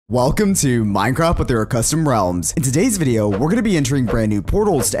Welcome to Minecraft, but there are custom realms. In today's video, we're going to be entering brand new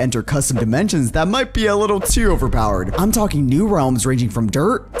portals to enter custom dimensions that might be a little too overpowered. I'm talking new realms ranging from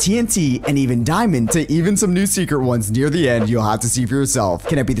dirt, TNT, and even diamond to even some new secret ones near the end you'll have to see for yourself.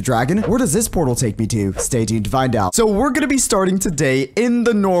 Can I be the dragon? Where does this portal take me to? Stay tuned to find out. So we're going to be starting today in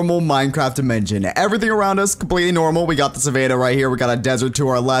the normal Minecraft dimension. Everything around us completely normal. We got the savannah right here. We got a desert to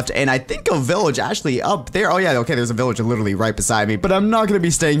our left, and I think a village actually up there. Oh yeah, okay, there's a village literally right beside me, but I'm not going to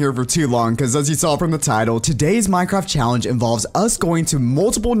be staying here for too long because as you saw from the title, today's Minecraft challenge involves us going to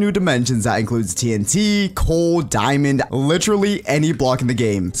multiple new dimensions that includes TNT, coal, diamond, literally any block in the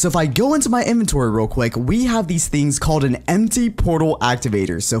game. So if I go into my inventory real quick, we have these things called an empty portal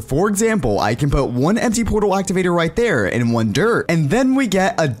activator. So for example, I can put one empty portal activator right there and one dirt, and then we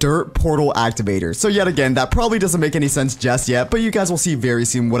get a dirt portal activator. So yet again, that probably doesn't make any sense just yet, but you guys will see very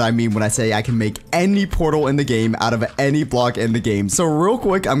soon what I mean when I say I can make any portal in the game out of any block in the game. So real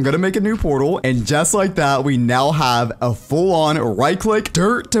quick, I'm gonna make a new portal, and just like that, we now have a full-on right-click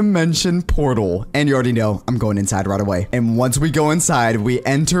dirt dimension portal. And you already know I'm going inside right away. And once we go inside, we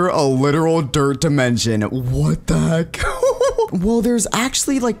enter a literal dirt dimension. What the heck? Well, there's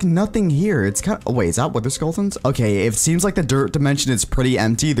actually like nothing here. It's kind of, oh wait, is that wither skeletons? Okay, it seems like the dirt dimension is pretty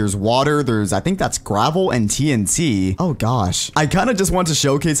empty. There's water, I think that's gravel and TNT. Oh gosh. I kind of just want to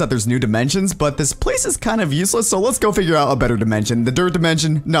showcase that there's new dimensions, but this place is kind of useless, so let's go figure out a better dimension. The dirt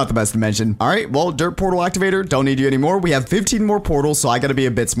dimension, not the best dimension. All right, well, dirt portal activator, don't need you anymore. We have 15 more portals, so I gotta be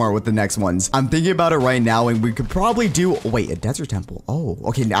a bit smart with the next ones. I'm thinking about it right now, and we could probably do, wait, a desert temple. Oh,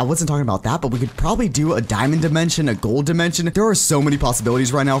 okay, I wasn't talking about that, but we could probably do a diamond dimension, a gold dimension. There are so many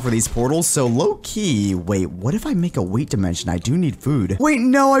possibilities right now for these portals, so low-key, wait, what if I make a wheat dimension? I do need food. Wait,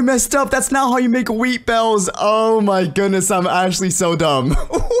 no, I messed up. That's not how you make wheat bells. Oh my goodness, I'm actually so dumb.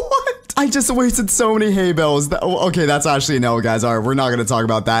 What? I just wasted so many hay bales. Okay, that's actually a no, guys. All right, we're not going to talk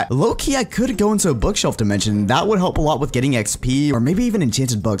about that. Low-key, I could go into a bookshelf dimension. That would help a lot with getting XP, or maybe even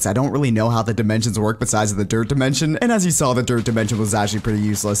enchanted books. I don't really know how the dimensions work besides the dirt dimension. And as you saw, the dirt dimension was actually pretty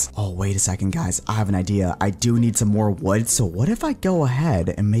useless. Oh, wait a second, guys. I have an idea. I do need some more wood. So what if I go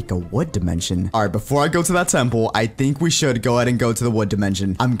ahead and make a wood dimension? All right, before I go to that temple, I think we should go ahead and go to the wood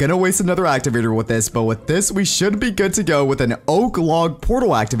dimension. I'm going to waste another activator with this, but with this, we should be good to go with an oak log portal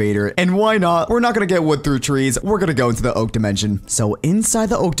activator. And why not? We're not going to get wood through trees. We're going to go into the oak dimension. So inside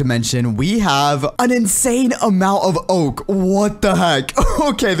the oak dimension, we have an insane amount of oak. What the heck?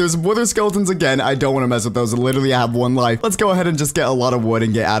 Okay, there's wither skeletons again. I don't want to mess with those. Literally, I have one life. Let's go ahead and just get a lot of wood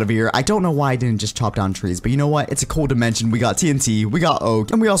and get out of here. I don't know why I didn't just chop down trees, but you know what? It's a cool dimension. We got TNT, we got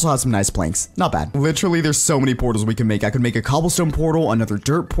oak, and we also have some nice planks. Not bad. Literally, there's so many portals we can make. I could make a cobblestone portal, another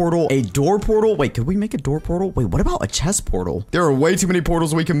dirt portal, a door portal. Wait, could we make a door portal? Wait, what about a chest portal? There are way too many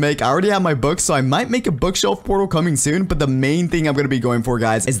portals we can make. I already have my books, so I might make a bookshelf portal coming soon, but the main thing I'm going to be going for,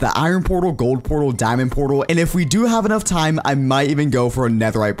 guys, is the iron portal, gold portal, diamond portal, and if we do have enough time, I might even go for a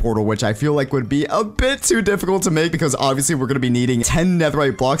netherite portal, which I feel like would be a bit too difficult to make because obviously we're going to be needing 10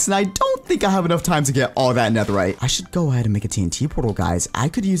 netherite blocks, and I don't think I have enough time to get all that netherite. I should go ahead and make a TNT portal, guys. I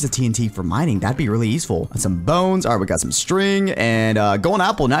could use a TNT for mining. That'd be really useful. And some bones. All right, we got some string and golden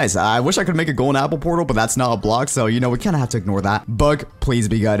apple. Nice. I wish I could make a golden apple portal, but that's not a block, so you know we kind of have to ignore that. Bug, please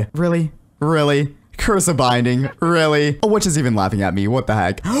be good. Really? Really? Curse of binding. Really? Oh, which is even laughing at me. What the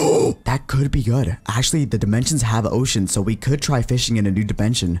heck? That could be good. Actually, the dimensions have oceans, so we could try fishing in a new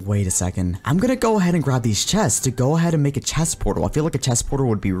dimension. Wait a second. I'm gonna go ahead and grab these chests to go ahead and make a chest portal. I feel like a chest portal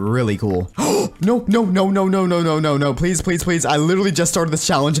would be really cool. No, no, no, no, no, no, no, no, no. Please, please, please. I literally just started this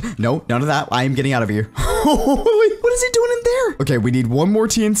challenge. No, none of that. I am getting out of here. Holy, what is he doing in there? Okay, we need one more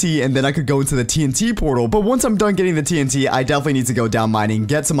TNT, and then I could go into the TNT portal. But once I'm done getting the TNT, I definitely need to go down mining,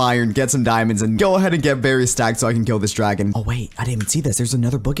 get some iron, get some diamonds, and go ahead and get very stacked so I can kill this dragon. Oh wait, I didn't even see this. There's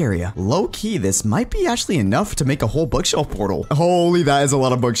another book area. Low key, this might be actually enough to make a whole bookshelf portal. Holy, that is a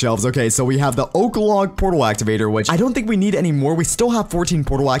lot of bookshelves. Okay, so we have the oak log portal activator, which I don't think we need anymore. We still have 14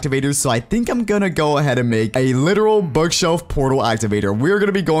 portal activators, so I think I'm gonna go ahead and make a literal bookshelf portal activator. We're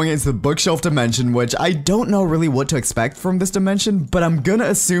gonna be going into the bookshelf dimension, which I don't know really what to expect from this dimension, but I'm gonna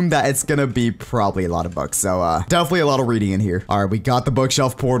assume that it's gonna be probably a lot of books. So definitely a lot of reading in here. All right, we got the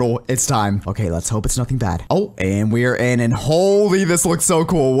bookshelf portal. It's time. Okay, let's hope it's nothing bad. Oh, and we are in, and holy, this looks so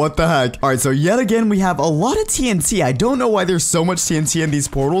cool. What the heck? All right, so yet again, we have a lot of TNT. I don't know why there's so much TNT in these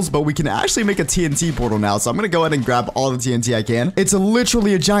portals, but we can actually make a TNT portal now. So I'm gonna go ahead and grab all the TNT I can. It's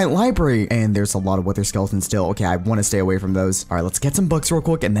literally a giant library, and there's a lot of wither skeletons still. Okay, I want to stay away from those. All right, let's get some books real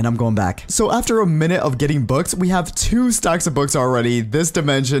quick, and then I'm going back. So after a minute of getting books, we have have 2 stacks of books already. This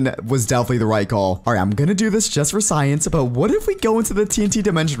dimension was definitely the right call. All right, I'm gonna do this just for science, but what if we go into the TNT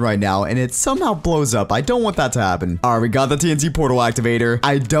dimension right now and it somehow blows up? I don't want that to happen. All right, we got the TNT portal activator.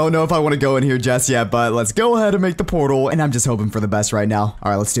 I don't know if I want to go in here just yet, but let's go ahead and make the portal, and I'm just hoping for the best right now.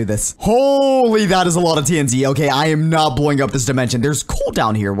 All right, let's do this. Holy, that is a lot of TNT. Okay, I am not blowing up this dimension. There's coal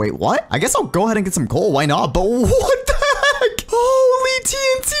down here. Wait, what? I guess I'll go ahead and get some coal. Why not? But what the heck? Holy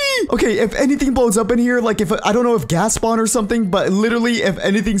TNT. Okay, if anything blows up in here, like if I don't know if gas spawn or something, but literally if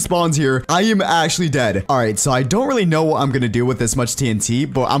anything spawns here, I am actually dead. All right, so I don't really know what I'm gonna do with this much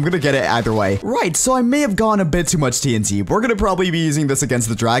TNT, but I'm gonna get it either way. Right, so I may have gone a bit too much TNT. We're gonna probably be using this against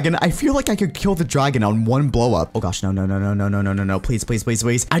the dragon. I feel like I could kill the dragon on one blow up. Oh gosh, no, please, please, please,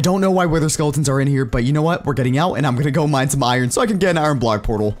 please. I don't know why wither skeletons are in here, but you know what? We're getting out and I'm gonna go mine some iron so I can get an iron block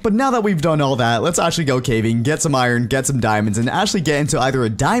portal. But now that we've done all that, let's actually go caving, get some iron, get some diamonds, and actually get into either a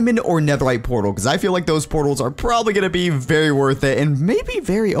diamond or netherite portal, because I feel like those portals are probably gonna be very worth it and maybe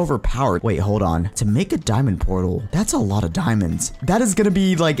very overpowered. Wait, hold on. To make a diamond portal, that's a lot of diamonds. That is gonna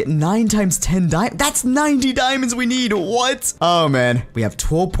be like 9 times 10 diamonds. That's 90 diamonds we need. What? Oh man, we have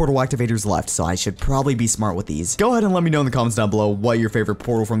 12 portal activators left, so I should probably be smart with these. Go ahead and let me know in the comments down below what your favorite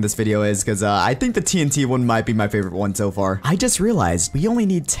portal from this video is, because I think the TNT one might be my favorite one so far. I just realized we only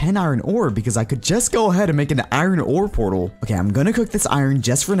need 10 iron ore, because I could just go ahead and make an iron ore portal. Okay, I'm gonna cook this iron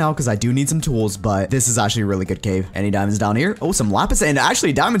just for now because I do need some tools, but this is actually a really good cave. Any diamonds down here? Oh, some lapis, and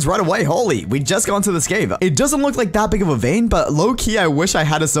actually diamonds right away. Holy, we just got into this cave. It doesn't look like that big of a vein, but low-key I wish I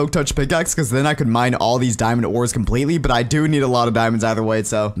had a soak touch pickaxe, because then I could mine all these diamond ores completely, but I do need a lot of diamonds either way,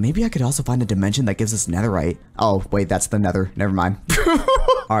 so maybe I could also find a dimension that gives us netherite. Oh wait, that's the nether. Never mind.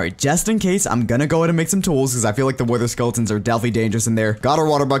 All right, just in case, I'm gonna go ahead and make some tools, because I feel like the wither skeletons are definitely dangerous in there. Got our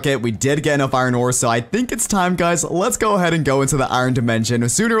water bucket. We did get enough iron ore, so I think it's time, guys. Let's go ahead and go into the iron dimension.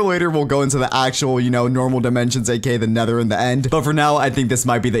 Sooner or later, we'll go into the actual, you know, normal dimensions, aka the nether in the end. But for now, I think this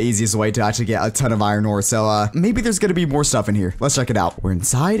might be the easiest way to actually get a ton of iron ore. So maybe there's gonna be more stuff in here. Let's check it out. We're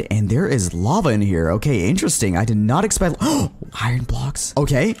inside, and there is lava in here. Okay, interesting. I did not expect iron blocks.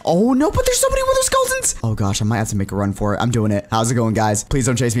 Okay. Oh no, but there's so many wither skeletons. Oh gosh, I might have to make a run for it. I'm doing it. How's it going, guys? Please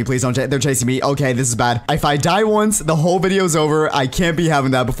don't chase me. Please don't. They're chasing me. Okay, this is bad. If I die once, the whole video's over. I can't be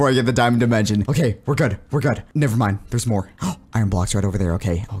having that before I get the diamond dimension. Okay, we're good. We're good. Never mind. There's more. Iron blocks right over there.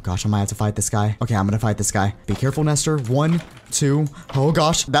 Okay. Oh gosh, I might have to fight this guy. Okay, I'm gonna fight this guy. Be careful, Nestor. 1, 2. Oh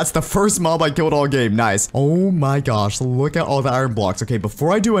gosh, that's the first mob I killed all game. Nice. Oh my gosh, look at all the iron blocks. Okay,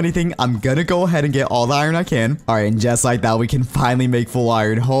 before I do anything, I'm gonna go ahead and get all the iron I can. All right, and just like that, we can finally make full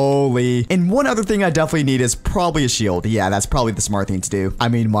iron. Holy. And one other thing I definitely need is probably a shield. Yeah, that's probably the smart thing to do. I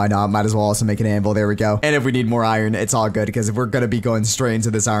mean, why not? Might as well also make an anvil. There we go. And if we need more iron, it's all good, because if we're gonna be going straight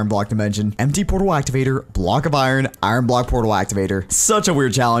into this iron block dimension. Empty portal activator, block of iron block portal activator. Such a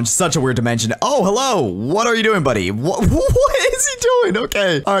weird challenge, such a weird dimension. Oh, hello. What are you doing, buddy? What is he doing?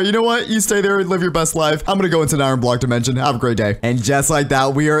 Okay. All right, you know what? You stay there and live your best life. I'm gonna go into an iron block dimension. Have a great day. And just like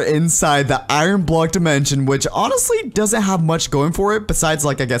that, we are inside the iron block dimension, which honestly doesn't have much going for it besides,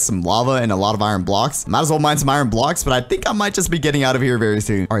 like, I guess some lava and a lot of iron blocks. Might as well mine some iron blocks, but I think I might just be getting out of here very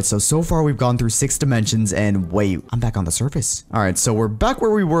soon. All right, so far we've gone through 6 dimensions, and wait, I'm back on the surface. All right, so we're back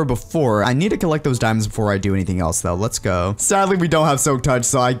where we were before. I need to collect those diamonds before I do anything else, though. Let's go. Sadly, we don't have soak touch,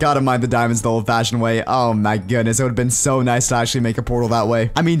 so I gotta mine the diamonds the old-fashioned way. Oh my goodness, it would have been so nice to actually make a portal that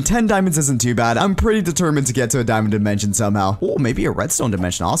way. I mean, 10 diamonds isn't too bad. I'm pretty determined to get to a diamond dimension somehow. Oh, maybe a redstone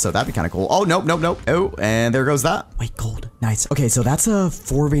dimension also. That'd be kind of cool. Oh, nope. Oh, and there goes that. Wait, gold. Nice. Okay, so that's a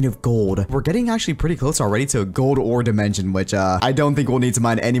 4 vein of gold. We're getting actually pretty close already to a gold ore dimension, which I don't think we'll need to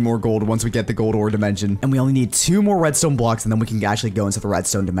mine any more gold once we get the gold ore dimension. And we only need 2 more redstone blocks, and then we can actually go into the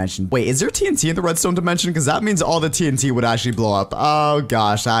redstone dimension. Wait, is there TNT in the redstone dimension? Because that means all the TNT would actually blow up. Oh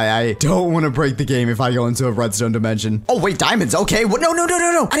gosh, I don't want to break the game if I go into a redstone dimension. Oh wait, diamonds. Okay, what? No.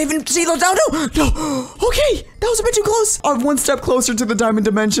 I didn't even see those down. No. Okay, that was a bit too close. 1 step closer to the diamond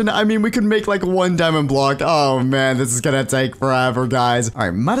dimension. I mean, we could make like 1 diamond block. Oh man, this is gonna take forever, guys. All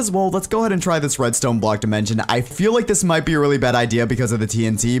right, might as well. Let's go ahead and try this redstone block dimension. I feel like this might be a really bad idea because of the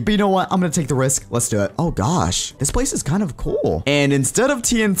TNT, but you know what? I'm gonna take the risk. Let's do it. Oh gosh, this place is kind of cool. And instead of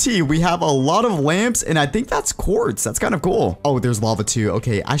TNT, we have a lot of lamps, and I think that's quartz. That's kind of cool. Oh, there's lava too.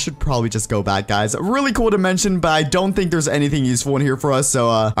 Okay, I should probably just go back, guys. Really cool dimension, but I don't think there's anything useful in here for us. So,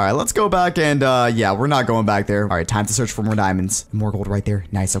 all right, let's go back, and yeah, we're not going back there. All right, time to search for more diamonds. More gold right there.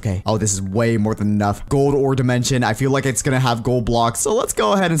 Nice. Okay. Oh, this is way more than enough. Gold ore dimension. I feel like it's gonna have gold blocks. So let's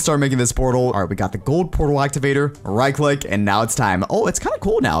go ahead and start making this portal. All right, we got the gold portal activator. Right click, and now it's time. Oh, it's kind of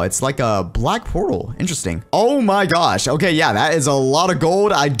cool now. It's like a black portal. Interesting. Oh my gosh. Okay, yeah, that is a lot of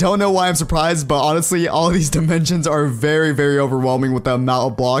gold. I don't know why I'm surprised, but honestly, all these dimensions are very very, very overwhelming with the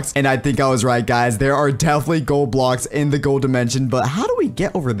amount of blocks. And I think I was right, guys. There are definitely gold blocks in the gold dimension, but how do we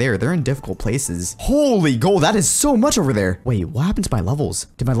get over there? They're in difficult places. Holy gold, that is so much over there. Wait, what happened to my levels?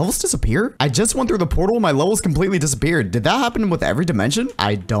 Did my levels disappear? I just went through the portal, my levels completely disappeared. Did that happen with every dimension?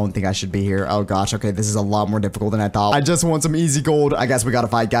 I don't think I should be here. Oh gosh, okay, this is a lot more difficult than I thought. I just want some easy gold. I guess we gotta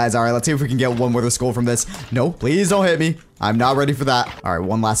fight, guys. All right, let's see if we can get one more gold from this. No, please don't hit me. I'm not ready for that. All right,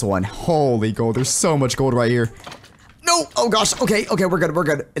 one last one. Holy gold, there's so much gold right here. No! Oh gosh, okay, we're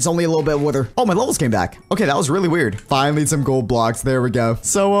good. It's only a little bit wither. Oh, my levels came back. Okay, that was really weird. Finally, some gold blocks. There we go.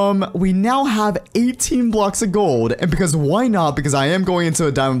 So, we now have 18 blocks of gold, and because why not? Because I am going into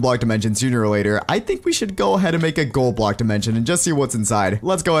a diamond block dimension sooner or later, I think we should go ahead and make a gold block dimension and just see what's inside.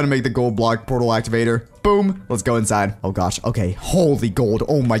 Let's go ahead and make the gold block portal activator. Boom. Let's go inside. Oh gosh. Okay. Holy gold.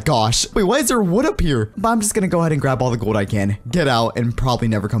 Oh my gosh. Wait, why is there wood up here? But I'm just gonna go ahead and grab all the gold I can, get out, and probably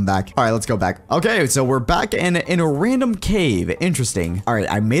never come back. All right, let's go back. Okay, so we're back in a random cave. Interesting. All right,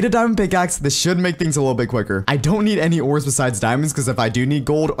 I made a diamond pickaxe. This should make things a little bit quicker. I don't need any ores besides diamonds, because if I do need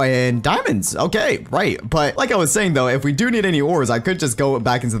gold and diamonds, okay, right. But like I was saying though, if we do need any ores, I could just go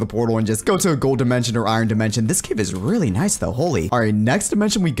back into the portal and just go to a gold dimension or iron dimension. This cave is really nice though. Holy. All right, next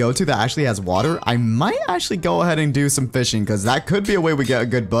dimension we go to that actually has water. I might actually go ahead and do some fishing because that could be a way we get a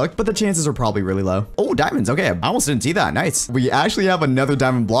good book, but the chances are probably really low. Oh, diamonds. Okay, I almost didn't see that. Nice. We actually have another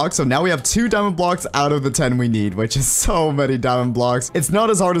diamond block, so now we have 2 diamond blocks out of the 10 we need, which is so many diamond blocks. It's not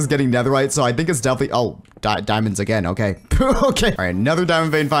as hard as getting netherite, so I think it's definitely... Oh, diamonds again. Okay. Okay. All right, another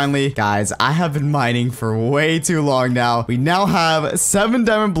diamond vein finally. Guys, I have been mining for way too long now. We now have 7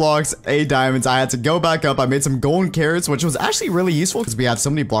 diamond blocks, 8 diamonds. I had to go back up. I made some golden carrots, which was actually really useful because we have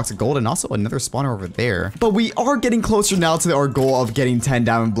so many blocks of gold and also another spawner over there. But we are getting closer now to our goal of getting 10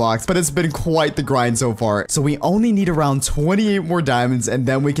 diamond blocks, but it's been quite the grind so far. So we only need around 28 more diamonds and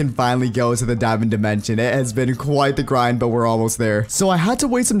then we can finally go to the diamond dimension. It has been quite the grind, but we're almost there. So I had to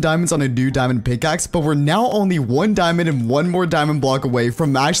waste some diamonds on a new diamond pickaxe, but we're now only 1 diamond and 1 more diamond block away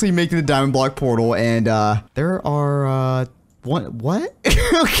from actually making the diamond block portal. And there are what?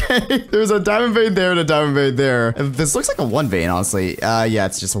 Okay, there's a diamond vein there and a diamond vein there. This looks like a 1 vein, honestly. Yeah,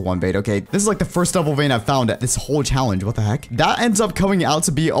 it's just a 1 vein. Okay, this is like the first double vein I've found this whole challenge. What the heck? That ends up coming out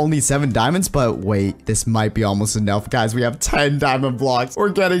to be only 7 diamonds, but wait, this might be almost enough. Guys, we have 10 diamond blocks. We're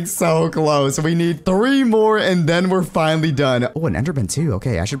getting so close. We need 3 more and then we're finally done. Oh, an enderman too.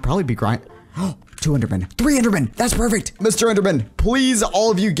 Okay, I should probably be grind. 2 Endermen. 3 Endermen. That's perfect. Mr. Enderman, please, all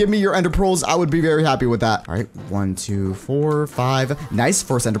of you, give me your Ender Pearls. I would be very happy with that. All right. 1, 2, 4, 5. Nice.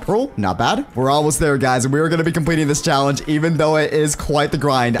 First Ender Pearl. Not bad. We're almost there, guys. And we are going to be completing this challenge, even though it is quite the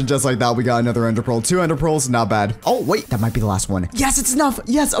grind. And just like that, we got another Ender Pearl. 2 Ender Pearls. Not bad. Oh, wait. That might be the last one. Yes, it's enough.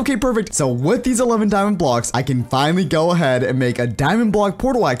 Yes. Okay, perfect. So with these 11 diamond blocks, I can finally go ahead and make a diamond block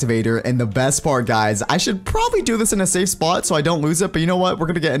portal activator. And the best part, guys, I should probably do this in a safe spot so I don't lose it. But you know what? We're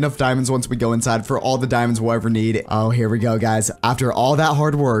going to get enough diamonds once we go inside for all the diamonds we'll ever need. Oh, here we go, guys. After all that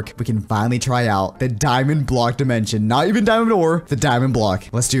hard work, we can finally try out the diamond block dimension. Not even diamond ore, the diamond block.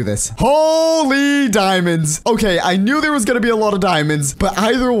 Let's do this. Holy diamonds. Okay, I knew there was gonna be a lot of diamonds, but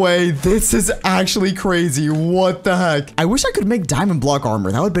either way, this is actually crazy. What the heck? I wish I could make diamond block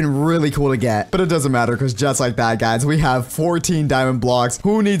armor. That would have been really cool to get, but it doesn't matter because just like that, guys, we have 14 diamond blocks.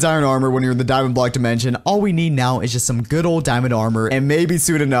 Who needs iron armor when you're in the diamond block dimension? All we need now is just some good old diamond armor, and maybe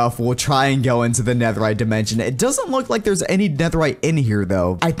soon enough, we'll try and go into the netherite dimension. It doesn't look like there's any netherite in here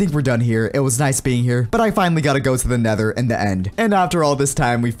though. I think we're done here. It was nice being here, but I finally got to go to the nether in the end. And after all this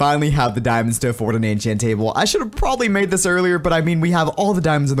time, we finally have the diamonds to afford an enchant table. I should have probably made this earlier, but I mean, we have all the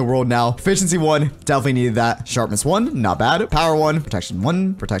diamonds in the world now. Efficiency 1, definitely needed that. Sharpness 1, not bad. Power 1, protection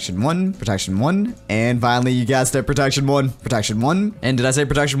 1, protection 1, protection 1, and finally, you guessed it, protection 1, protection 1. And did I say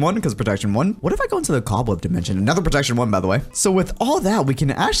protection 1? Because protection 1. What if I go into the cobweb dimension? Another protection 1, by the way. So with all that, we can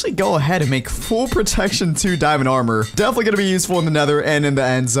actually go ahead and make full protection 2 diamond armor. Definitely gonna be useful in the nether and in the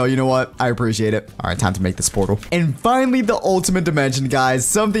end, so you know what? I appreciate it. All right, time to make this portal. And finally, the ultimate dimension, guys.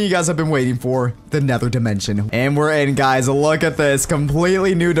 Something you guys have been waiting for, the nether dimension. And we're in, guys. Look at this.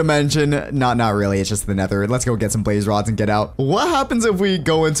 Completely new dimension. Not really. It's just the nether. Let's go get some blaze rods and get out. What happens if we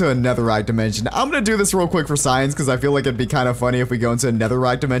go into a netherite dimension? I'm gonna do this real quick for science because I feel like it'd be kind of funny if we go into a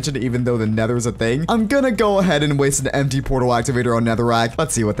netherite dimension, even though the nether is a thing. I'm gonna go ahead and waste an empty portal activator on netherrack.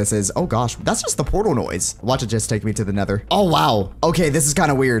 Let's see what this is. Oh gosh, that's that's just the portal noise. Watch it just take me to the nether. Oh, wow. Okay, this is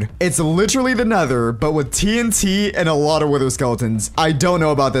kind of weird. It's literally the nether, but with TNT and a lot of wither skeletons. I don't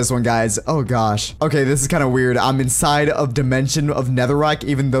know about this one, guys. Oh, gosh. Okay, this is kind of weird. I'm inside of dimension of netherrack,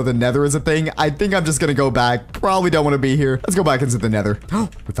 even though the nether is a thing. I think I'm just going to go back. Probably don't want to be here. Let's go back into the nether. Oh,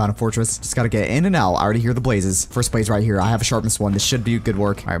 we found a fortress. Just got to get in and out. I already hear the blazes. First blaze right here. I have a sharpness one. This should be good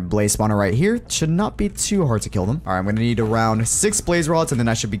work. All right, blaze spawner right here. Should not be too hard to kill them. All right, I'm going to need around 6 blaze rods and then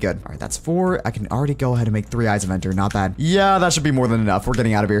I should be good. All right, that's 4. I can already go ahead and make 3 eyes of ender. Not bad. Yeah, that should be more than enough. We're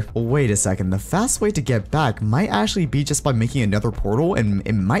getting out of here. Wait a second. The fast way to get back might actually be just by making another portal, and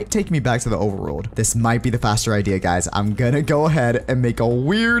it might take me back to the overworld. This might be the faster idea, guys. I'm gonna go ahead and make a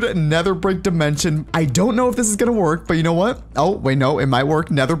weird nether brick dimension. I don't know if this is gonna work, but you know what? Oh, wait, no, it might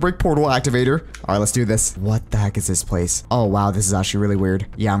work. Nether brick portal activator. All right, let's do this. What the heck is this place? Oh, wow, this is actually really weird.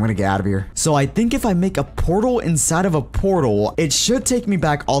 Yeah, I'm gonna get out of here. So I think if I make a portal inside of a portal, it should take me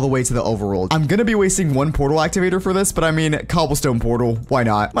back all the way to the overworld. I'm gonna be wasting 1 portal activator for this, but I mean, cobblestone portal. Why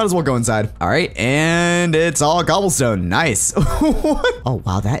not? Might as well go inside. All right, and it's all cobblestone. Nice. Oh,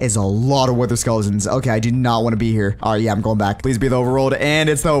 wow, that is a lot of wither skeletons. Okay, I do not want to be here. All right, yeah, I'm going back. Please be the overworld, and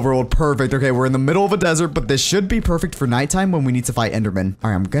it's the overworld. Perfect. Okay, we're in the middle of a desert, but this should be perfect for nighttime when we need to fight endermen. All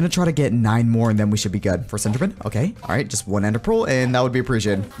right, I'm gonna try to get 9 more, and then we should be good. First enderman. Okay. All right, just 1 ender pearl, and that would be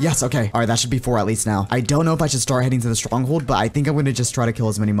appreciated. Yes, okay. All right, that should be 4 at least now. I don't know if I should start heading to the stronghold, but I think I'm gonna just try to kill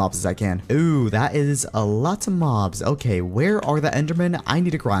as many mobs as I can. Ooh, that is a lot of mobs. Okay, where are the endermen? I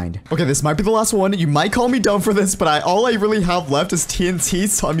need to grind. Okay, this might be the last one. You might call me dumb for this, but all I really have left is TNT,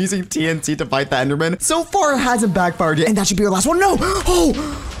 so I'm using TNT to fight the enderman. So far, it hasn't backfired yet, and that should be our last one. No!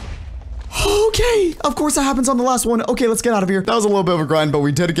 Oh! Okay, of course that happens on the last one. Okay, let's get out of here. That was a little bit of a grind, but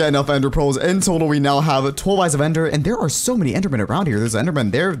we did get enough ender pearls. In total, we now have 12 eyes of ender, and there are so many endermen around here. There's an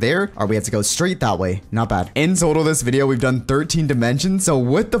enderman there. Or we have to go straight that way. Not bad. In total, this video, we've done 13 dimensions. So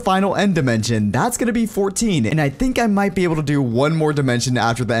with the final end dimension, that's going to be 14. And I think I might be able to do 1 more dimension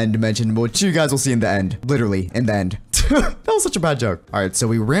after the end dimension, which you guys will see in the end. Literally, in the end. That was such a bad joke. All right, so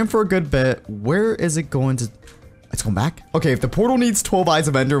we ran for a good bit. Where is it going to... It's going back. Okay, if the portal needs 12 eyes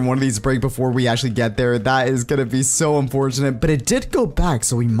of ender and one of these break before we actually get there, that is going to be so unfortunate. But it did go back,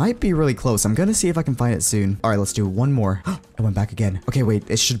 so we might be really close. I'm going to see if I can find it soon. All right, let's do 1 more. It went back again. Okay,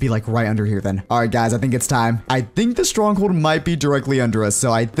 wait, it should be like right under here then. All right, guys, I think it's time. I think the stronghold might be directly under us,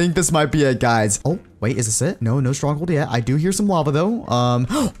 so I think this might be it, guys. Oh, wait, is this it? No, no stronghold yet. I do hear some lava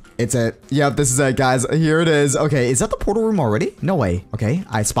though. It's it. Yep, this is it, guys. Here it is. Okay, is that the portal room already? No way. Okay,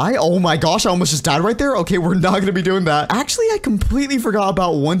 I spy. Oh my gosh, I almost just died right there. Okay, we're not going to be doing that. Actually, I completely forgot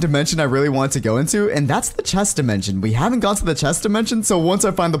about one dimension I really want to go into, and that's the chest dimension. We haven't gone to the chest dimension, so once I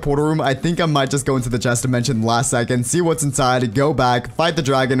find the portal room, I think I might just go into the chest dimension last second, see what's inside, go back, fight the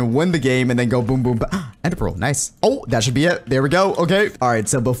dragon, win the game, and then go boom, boom. Ender pearl. Nice. Oh, that should be it. There we go. Okay. All right,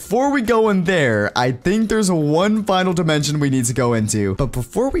 so before we go in there, I think there's one final dimension we need to go into. But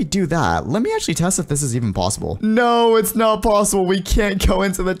before we do that, let me actually test if this is even possible. No, it's not possible. We can't go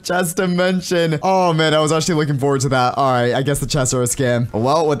into the chest dimension. Oh man, I was actually looking forward to that. All right, I guess the chests are a scam.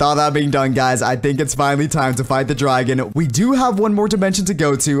 Well, with all that being done, guys, I think it's finally time to fight the dragon. We do have 1 more dimension to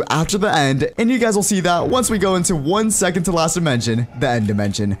go to after the end, and you guys will see that once we go into 1 second to last dimension, the end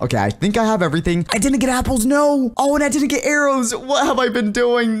dimension. Okay, I think I have everything. I didn't get apples. No. Oh, and I didn't get arrows. What have I been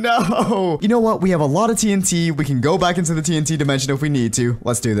doing? No. You know what? We have a lot of TNT. We can go back into the TNT dimension if we need to.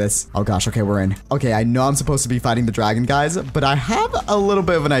 Let's do this. Oh gosh. Okay, we're in. Okay, I know I'm supposed to be fighting the dragon, guys, but I have a little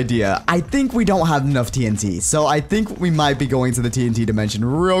bit of an idea. I think we don't have enough TNT, so I think we might be going to the TNT dimension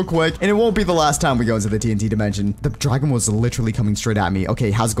real quick, and it won't be the last time we go into the TNT dimension. The dragon was literally coming straight at me.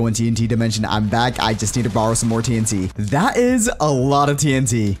 Okay, how's it going, TNT dimension? I'm back. I just need to borrow some more TNT. That is a lot of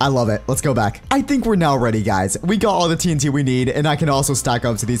TNT. I love it. Let's go back. I think we're now ready, guys. We got all the TNT we need, and I can also stack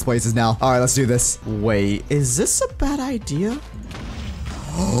up to these places now. All right, let's do this. Wait, is this a bad idea?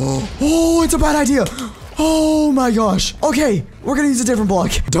 Oh, it's a bad idea. Oh my gosh. Okay, we're gonna use a different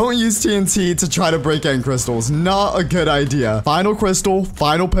block. Don't use TNT to try to break end crystals. Not a good idea. Final crystal,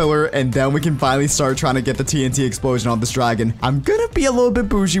 final pillar, and then we can finally start trying to get the TNT explosion on this dragon. I'm gonna be a little bit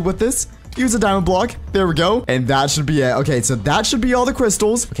bougie with this. Use a diamond block. There we go. And that should be it. Okay, so that should be all the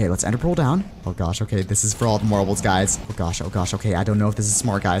crystals. Okay, let's ender pearl down. Oh gosh, okay, this is for all the marbles, guys. Oh gosh, okay, I don't know if this is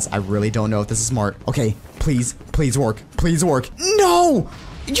smart, guys. I really don't know if this is smart. Okay, please work. Please work. No!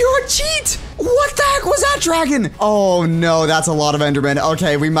 You're a cheat! What the heck was that dragon? Oh no, that's a lot of endermen.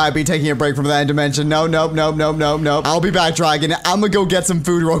 Okay, we might be taking a break from the end dimension. No. I'll be back, dragon. I'm gonna go get some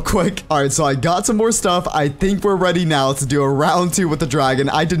food real quick. All right, so I got some more stuff. I think we're ready now to do a round 2 with the dragon.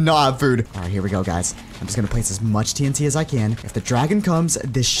 I did not have food. All right, here we go, guys. I'm just gonna place as much TNT as I can. If the dragon comes,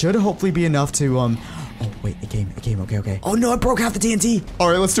 this should hopefully be enough to, Oh, wait, it came. Okay. Oh, no, I broke half the TNT. All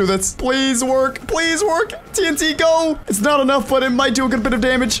right, let's do this. Please work. TNT, go. It's not enough, but it might do a good bit of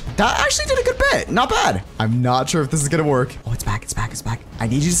damage. That actually did a good bit. Not bad. I'm not sure if this is going to work. Oh, it's back. I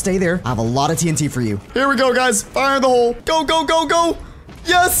need you to stay there. I have a lot of TNT for you. Here we go, guys. Fire in the hole. Go.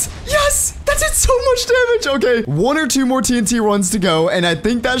 Yes. That did so much damage. Okay, 1 or 2 more TNT runs to go, and I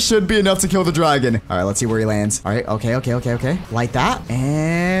think that should be enough to kill the dragon. All right, let's see where he lands. All right, okay. Like that.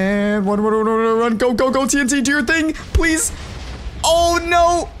 And run. Go. TNT, do your thing, please. Oh,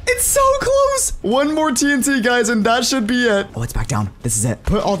 no. It's so close. 1 more TNT, guys, and that should be it. Oh, it's back down. This is it.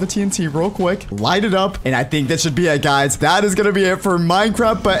 Put all the TNT real quick. Light it up, and I think that should be it, guys. That is going to be it for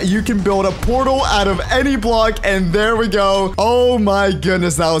Minecraft, but you can build a portal out of any block, and there we go. Oh, my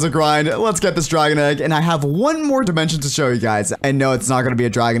goodness. That was a grind. Let's get this dragon egg, and I have 1 more dimension to show you guys. And no, it's not going to be a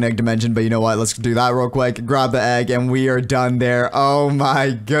dragon egg dimension, but you know what? Let's do that real quick. Grab the egg, and we are done there. Oh,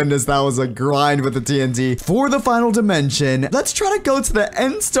 my goodness. That was a grind with the TNT. For the final dimension, let's try to go to the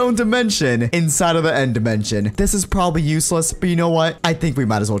end stone dimension inside of the end dimension. This is probably useless, but you know what? I think we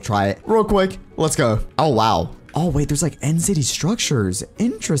might as well try it. Real quick, let's go. Oh, wow. Oh, wait, there's like end city structures.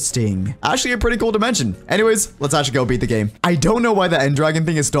 Interesting. Actually, a pretty cool dimension. Anyways, let's actually go beat the game. I don't know why the end dragon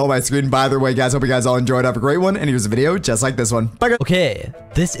thing is still on my screen. By the way, guys, hope you guys all enjoyed. Have a great one. And here's a video just like this one. Bye, guys. Okay,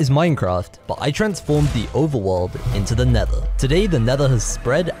 this is Minecraft, but I transformed the overworld into the Nether. Today, the Nether has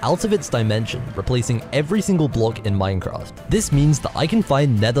spread out of its dimension, replacing every single block in Minecraft. This means that I can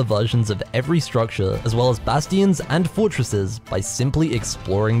find Nether versions of every structure, as well as bastions and fortresses by simply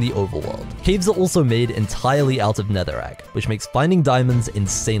exploring the overworld. Caves are also made entirely out of netherrack, which makes finding diamonds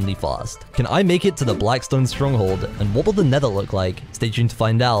insanely fast. Can I make it to the Blackstone stronghold, and what will the Nether look like? Stay tuned to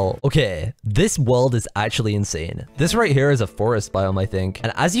find out. Okay, this world is actually insane. This right here is a forest biome, I think,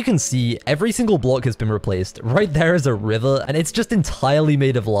 and as you can see, every single block has been replaced. Right there is a river, and it's just entirely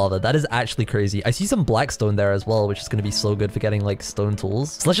made of lava. That is actually crazy. I see some blackstone there as well, which is going to be so good for getting like stone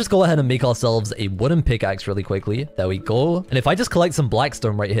tools. So let's just go ahead and make ourselves a wooden pickaxe really quickly. There we go. And if I just collect some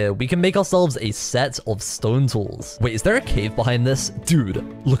blackstone right here, we can make ourselves a set of stone tools. Wait, is there a cave behind this? Dude,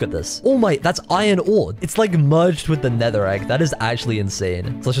 look at this. Oh my, that's iron ore. It's like merged with the netherrack. That is actually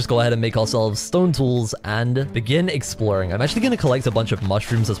insane. So let's just go ahead and make ourselves stone tools and begin exploring. I'm actually going to collect a bunch of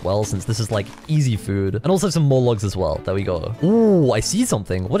mushrooms as well, since this is like easy food, and also some more logs as well. There we go. Ooh, I see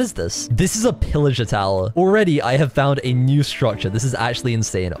something. What is this? This is a pillager tower. Already, I have found a new structure. This is actually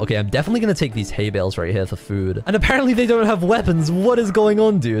insane. Okay, I'm definitely going to take these hay bales right here for food. And apparently they don't have weapons. What is going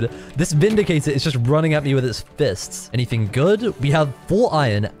on, dude? This Vindicator is just running at me with its fists. Anything good? We have 4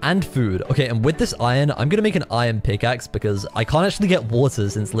 iron and food. Okay, and with this iron, I'm gonna make an iron pickaxe because I can't actually get water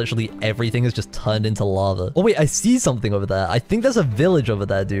since literally everything is just turned into lava. Oh wait, I see something over there. I think there's a village over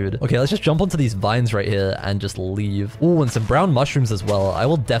there, dude. Okay, let's just jump onto these vines right here and just leave. Oh, and some brown mushrooms as well. I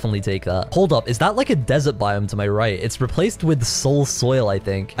will definitely take that. Hold up, is that like a desert biome to my right? It's replaced with soul soil, I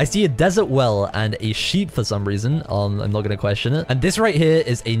think. I see a desert well and a sheep for some reason. I'm not gonna question it. And this right here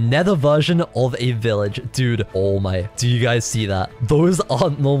is a nether version of a village. Dude, oh my, do you guys see that? Those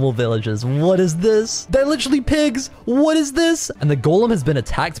aren't normal villagers. What is this? They're literally pigs. What is this? And the golem has been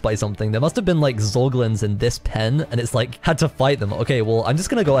attacked by something. There must have been like Zorglins in this pen, and it's like had to fight them. Okay, well, I'm just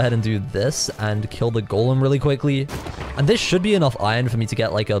gonna go ahead and do this and kill the golem really quickly. And this should be enough iron for me to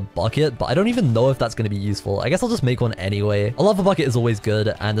get like a bucket, but I don't even know if that's gonna be useful. I guess I'll just make one anyway. A lava bucket is always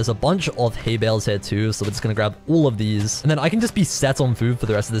good, and there's a bunch of hay bales here too, so we're just gonna grab all of these, and then I can just be set on food for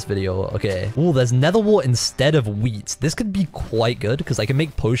the rest of this video. Okay. Oh, there's nether wart instead of wheat. This could be quite good because I can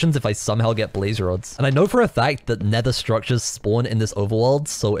make potions if I somehow get blaze rods. And I know for a fact that nether structures spawn in this overworld,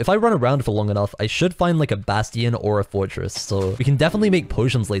 so if I run around for long enough, I should find like a bastion or a fortress. So we can definitely make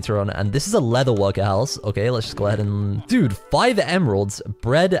potions later on. And this is a leather worker house. Okay, let's just go ahead and... Dude, 5 emeralds,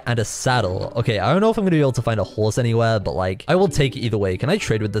 bread, and a saddle. Okay, I don't know if I'm gonna be able to find a horse anywhere, but like, I will take either way. Can I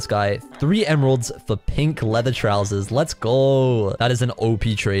trade with this guy? 3 emeralds for pink leather trousers. Let's go. That is an OP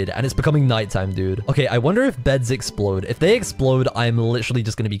trade, and it's becoming nighttime, dude. Okay, I wonder if beds explode. If they explode, I'm literally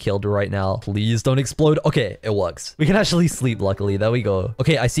just gonna be killed right now. Please don't explode. Okay, it works. We can actually sleep, luckily. There we go.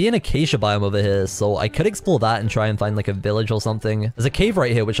 Okay, I see an acacia biome over here, so I could explore that and try and find like a village or something. There's a cave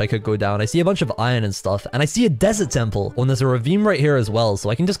right here, which I could go down. I see a bunch of iron and stuff, and I see a desert temple. Oh, and there's a ravine right here as well, so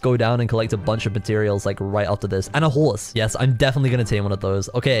I can just go down and collect a bunch of materials like right after this. And a horse. Yes, I'm definitely gonna tame one of those.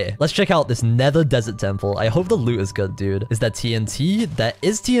 Okay, let's check out this nether desert temple. I hope the loot is good, dude. Is that TNT? That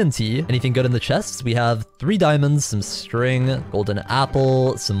is TNT. Anything good in the chests? We have have 3 diamonds, some string, golden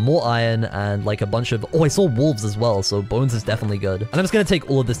apple, some more iron, and like a bunch of... Oh, I saw wolves as well, so bones is definitely good. And I'm just gonna take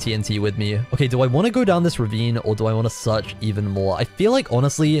all of this TNT with me. Okay, do I want to go down this ravine or do I want to search even more? I feel like,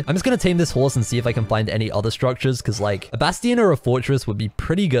 honestly, I'm just gonna tame this horse and see if I can find any other structures, because like a bastion or a fortress would be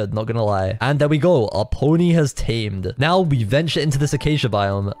pretty good, not gonna lie. And there we go, our pony has tamed. Now we venture into this acacia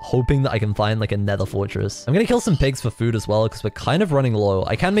biome, hoping that I can find like a nether fortress. I'm gonna kill some pigs for food as well, because we're kind of running low.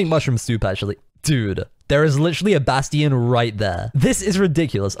 I can make mushroom soup actually. Dude, there is literally a bastion right there. This is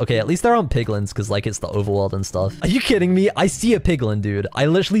ridiculous. Okay, at least there aren't piglins because like it's the overworld and stuff. Are you kidding me? I see a piglin, dude. I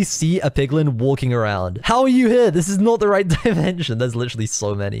literally see a piglin walking around. How are you here? This is not the right dimension. There's literally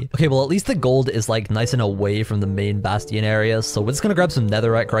so many. Okay, well, at least the gold is like nice and away from the main bastion area. So we're just gonna grab some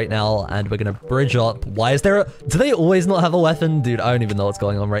netherrack right now and we're gonna bridge up. Why is there a... Do they always not have a weapon? Dude, I don't even know what's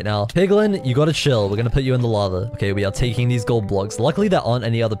going on right now. Piglin, you gotta chill. We're gonna put you in the lava. Okay, we are taking these gold blocks. Luckily, there aren't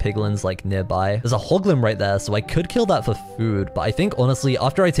any other piglins like nearby. There's a hoglin right there, so I could kill that for food, but I think honestly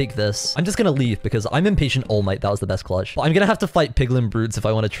after I take this, I'm just gonna leave because I'm impatient. All Might, that was the best clutch. But I'm gonna have to fight piglin brutes if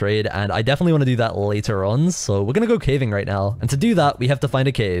I want to trade, and I definitely want to do that later on, so we're gonna go caving right now. And to do that, we have to find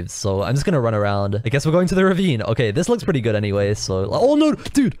a cave, so I'm just gonna run around. I guess we're going to the ravine. Okay, this looks pretty good anyway, so... Oh no,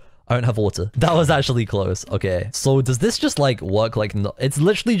 dude! I don't have water. That was actually close. Okay. So does this just like work like... No, it's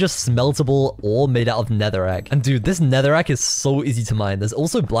literally just smeltable or made out of netherrack. And dude, this netherrack is so easy to mine. There's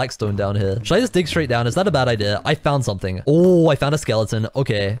also blackstone down here. Should I just dig straight down? Is that a bad idea? I found something. Oh, I found a skeleton.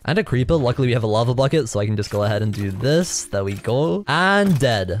 Okay. And a creeper. Luckily we have a lava bucket, so I can just go ahead and do this. There we go. And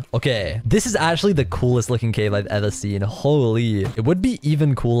dead. Okay. This is actually the coolest looking cave I've ever seen. Holy. It would be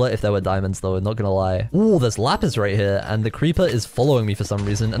even cooler if there were diamonds though, not gonna lie. Oh, there's lapis right here. And the creeper is following me for some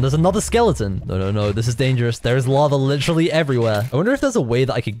reason. And there's another skeleton. No, no, no. This is dangerous. There is lava literally everywhere. I wonder if there's a way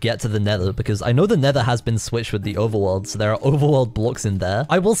that I could get to the nether, because I know the nether has been switched with the overworld, so there are overworld blocks in there.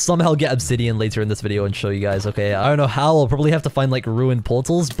 I will somehow get obsidian later in this video and show you guys, okay? I don't know how. I'll probably have to find like ruined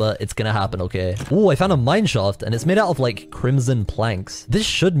portals, but it's gonna happen, okay? Oh, I found a mine shaft, and it's made out of like crimson planks. This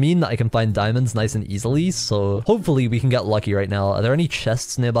should mean that I can find diamonds nice and easily, so hopefully we can get lucky right now. Are there any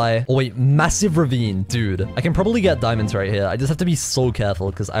chests nearby? Oh wait, massive ravine. Dude, I can probably get diamonds right here. I just have to be so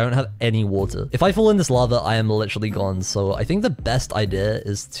careful because I don't have any water. If I fall in this lava, I am literally gone. So I think the best idea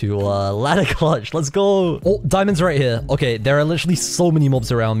is to ladder clutch. Let's go. Oh, diamonds right here. Okay, there are literally so many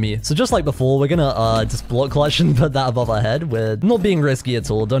mobs around me. So just like before, we're gonna just block clutch and put that above our head. We're not being risky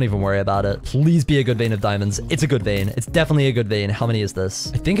at all. Don't even worry about it. Please be a good vein of diamonds. It's a good vein. It's definitely a good vein. How many is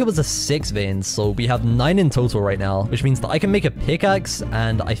this? I think it was a 6 vein. So we have 9 in total right now, which means that I can make a pickaxe,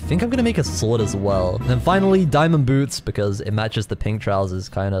 and I think I'm gonna make a sword as well. And then finally, diamond boots, because it matches the pink trousers,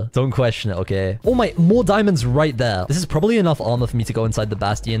 kind of. Don't question it, okay? Oh my, more diamonds right there. This is probably enough armor for me to go inside the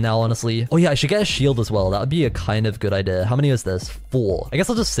bastion now, honestly. Oh yeah, I should get a shield as well. That would be a kind of good idea. How many is this? 4. I guess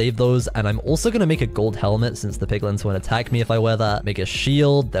I'll just save those, and I'm also gonna make a gold helmet since the piglins won't attack me if I wear that. Make a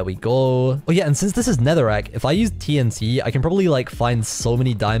shield. There we go. Oh yeah, and since this is netherrack, if I use TNT, I can probably like find so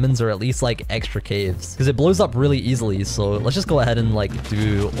many diamonds, or at least like extra caves, because it blows up really easily. So let's just go ahead and like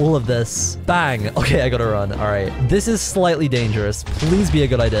do all of this. Bang. Okay, I gotta run. All right, this is slightly dangerous. Please be a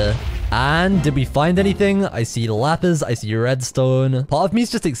good idea. And did we find anything? I see lapis, I see redstone. Part of me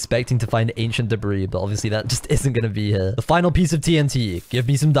is just expecting to find ancient debris, but obviously that just isn't gonna be here. The final piece of TNT. Give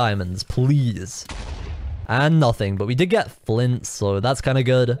me some diamonds, please. And nothing, but we did get flint, so that's kind of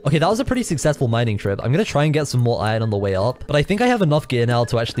good. Okay, that was a pretty successful mining trip. I'm gonna try and get some more iron on the way up, but I think I have enough gear now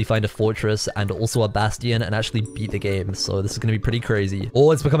to actually find a fortress and also a bastion and actually beat the game, so this is gonna be pretty crazy.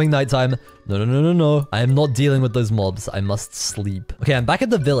 Oh, it's becoming nighttime. No, no, no, no, no. I am not dealing with those mobs. I must sleep. Okay, I'm back at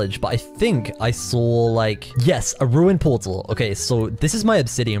the village, but I think I saw, like... Yes, a ruined portal. Okay, so this is my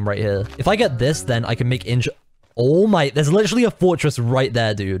obsidian right here. If I get this, then I can make Oh my, there's literally a fortress right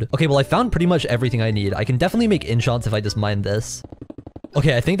there, dude. Okay, well, I found pretty much everything I need. I can definitely make enchants if I just mine this.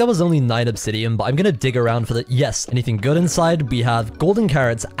 Okay, I think that was only 9 obsidian, but I'm gonna dig around for the... Yes, anything good inside? We have golden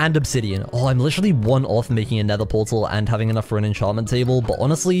carrots and obsidian. Oh, I'm literally 1 off making a nether portal and having enough for an enchantment table, but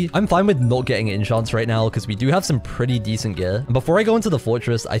honestly, I'm fine with not getting enchants right now because we do have some pretty decent gear. And before I go into the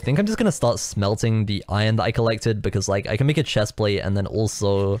fortress, I think I'm just gonna start smelting the iron that I collected because, like, I can make a chest plate and then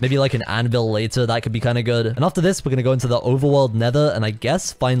also maybe, like, an anvil later. That could be kind of good. And after this, we're gonna go into the overworld nether and I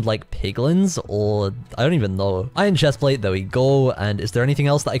guess find, like, piglins or... I don't even know. Iron chest plate, there we go. And is there anything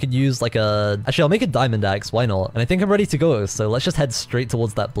else that I could use? Like a... Actually, I'll make a diamond axe. Why not? And I think I'm ready to go. So let's just head straight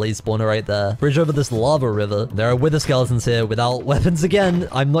towards that blaze spawner right there. Bridge over this lava river. There are wither skeletons here without weapons again.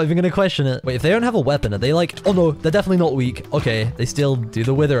 I'm not even going to question it. Wait, if they don't have a weapon, are they like... Oh no, they're definitely not weak. Okay, they still do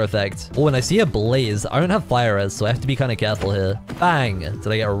the wither effect. Oh, and I see a blaze. I don't have fire res, so I have to be kind of careful here. Bang. Did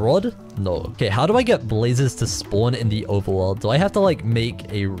I get a rod? No. Okay, how do I get blazes to spawn in the overworld? Do I have to like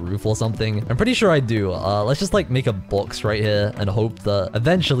make a roof or something? I'm pretty sure I do. Let's just like make a box right here and hope that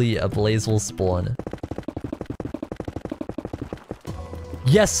eventually a blaze will spawn.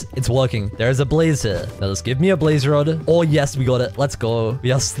 Yes, it's working. There's a blaze here. Now just give me a blaze rod. Oh yes, we got it. Let's go.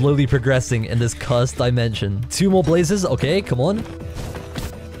 We are slowly progressing in this cursed dimension. 2 more blazes. Okay, come on.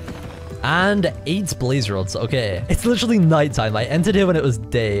 And 8 blaze rods. Okay. It's literally nighttime. I entered here when it was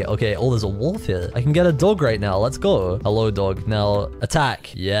day. Okay. Oh, there's a wolf here. I can get a dog right now. Let's go. Hello, dog. Now,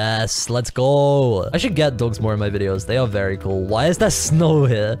 attack. Yes. Let's go. I should get dogs more in my videos. They are very cool. Why is there snow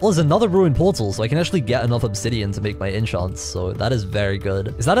here? Well, there's another ruined portal, so I can actually get enough obsidian to make my enchants. So that is very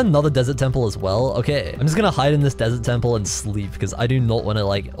good. Is that another desert temple as well? Okay. I'm just gonna hide in this desert temple and sleep because I do not want to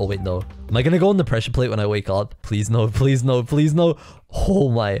like... Oh, wait, no. Am I gonna go on the pressure plate when I wake up? Please no. Please no. Please no.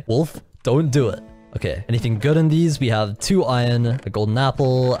 Oh my. Wolf. Don't do it. Okay, anything good in these? We have 2 iron, a golden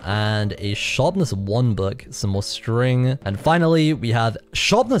apple, and a sharpness 1 book, some more string, and finally, we have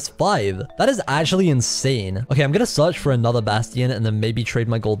sharpness 5. That is actually insane. Okay, I'm gonna search for another bastion and then maybe trade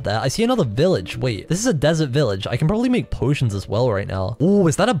my gold there. I see another village. Wait, this is a desert village. I can probably make potions as well right now. Oh,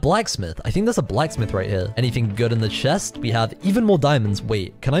 is that a blacksmith? I think there's a blacksmith right here. Anything good in the chest? We have even more diamonds.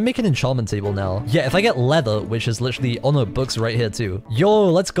 Wait, can I make an enchantment table now? Yeah, if I get leather, which is literally, oh no, books right here too. Yo,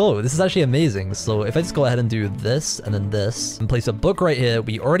 let's go. This is actually amazing. So if I just go ahead and do this and then this and place a book right here,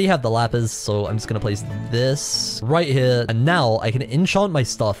 we already have the lapis, so I'm just gonna place this right here, and now I can enchant my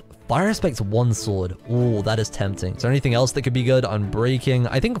stuff. Fire Aspect 1 sword. Ooh, that is tempting. Is there anything else that could be good? Unbreaking.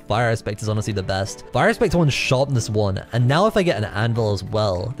 I think Fire Aspect is honestly the best. Fire Aspect 1 Sharpness 1. And now if I get an anvil as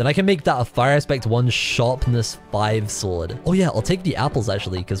well, then I can make that a Fire Aspect 1 Sharpness 5 sword. Oh yeah, I'll take the apples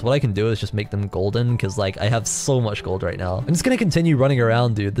actually, because what I can do is just make them golden, because like I have so much gold right now. I'm just gonna continue running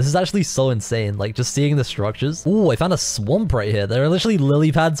around, dude. This is actually so insane. Like just seeing the structures. Ooh, I found a swamp right here. There are literally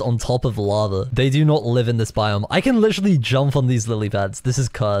lily pads on top of lava. They do not live in this biome. I can literally jump on these lily pads. This is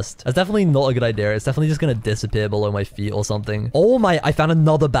cursed. That's definitely not a good idea. It's definitely just gonna disappear below my feet or something. Oh my, I found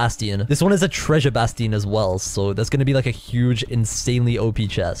another bastion. This one is a treasure bastion as well, so there's gonna be like a huge, insanely OP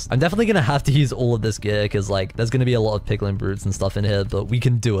chest. I'm definitely gonna have to use all of this gear because like there's gonna be a lot of piglin brutes and stuff in here, but we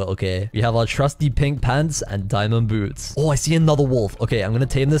can do it, okay? We have our trusty pink pants and diamond boots. Oh, I see another wolf. Okay, I'm gonna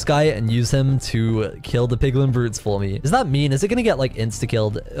tame this guy and use him to kill the piglin brutes for me. Is that mean? Is it gonna get like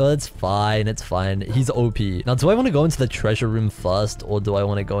insta-killed? Oh, it's fine. It's fine. He's OP. Now, do I want to go into the treasure room first, or do I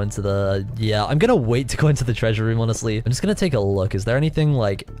want to go into the... Yeah, I'm gonna wait to go into the treasure room, honestly. I'm just gonna take a look. Is there anything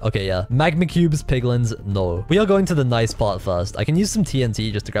like... Okay, yeah. Magma cubes, piglins, no. We are going to the nice part first. I can use some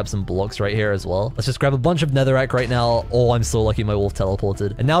TNT just to grab some blocks right here as well. Let's just grab a bunch of netherrack right now. Oh, I'm so lucky my wolf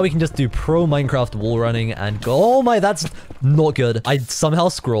teleported. And now we can just do pro Minecraft wall running and go... Oh my, that's not good. I somehow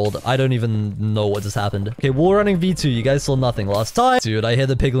scrolled. I don't even know what just happened. Okay, wall running V2. You guys saw nothing last time. Dude, I hear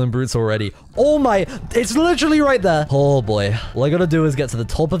the piglin brutes already. Oh my, it's literally right there. Oh boy. All I gotta do is get to the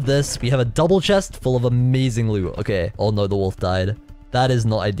top of this. We have a double chest full of amazing loot. Okay. Oh no, the wolf died. That is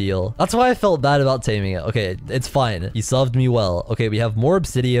not ideal. That's why I felt bad about taming it. Okay, it's fine. He served me well. Okay, we have more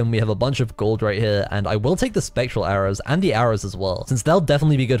obsidian. We have a bunch of gold right here. And I will take the spectral arrows and the arrows as well, since they'll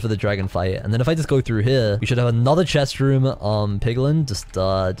definitely be good for the dragon fight. And then if I just go through here, we should have another chest room. Piglin,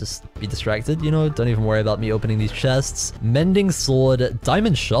 just be distracted, you know? Don't even worry about me opening these chests. Mending sword,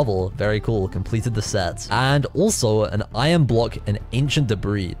 diamond shovel. Very cool. Completed the set. And also an iron block and ancient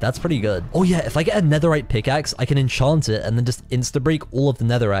debris. That's pretty good. Oh yeah, if I get a netherite pickaxe, I can enchant it and then just insta-break all of the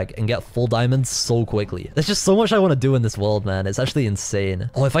netherrack and get full diamonds so quickly. There's just so much I want to do in this world, man. It's actually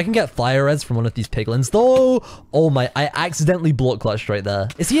insane. Oh, if I can get fire res from one of these piglins, though. Oh my, I accidentally block clutched right there.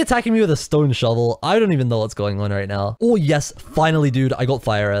 Is he attacking me with a stone shovel? I don't even know what's going on right now. Oh yes, finally, dude, I got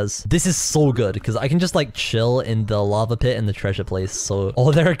fire res. This is so good because I can just like chill in the lava pit in the treasure place. So,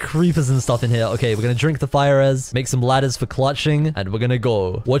 oh, there are creepers and stuff in here. Okay, we're gonna drink the fire res, make some ladders for clutching, and we're gonna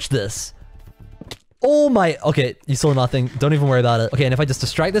go. Watch this. Oh my, okay, you saw nothing. Don't even worry about it. Okay, and if I just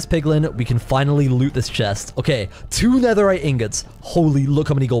distract this piglin, we can finally loot this chest. Okay, 2 netherite ingots. Holy, look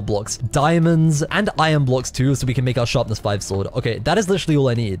how many gold blocks. Diamonds and iron blocks too, so we can make our sharpness 5 sword. Okay, that is literally all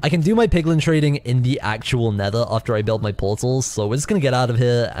I need. I can do my piglin trading in the actual nether after I build my portals, so we're just gonna get out of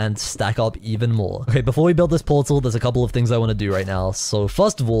here and stack up even more. Okay, before we build this portal, there's a couple of things I want to do right now. So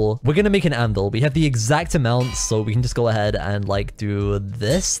first of all, we're gonna make an anvil. We have the exact amount, so we can just go ahead and like do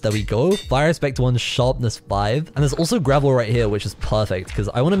this. There we go. Fire Aspect 1 sharpness 5. And there's also gravel right here, which is perfect because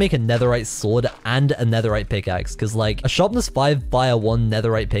I want to make a netherite sword and a netherite pickaxe because like a sharpness 5 fire 1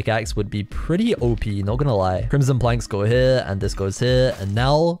 netherite pickaxe would be pretty OP, not gonna lie. Crimson planks go here and this goes here. And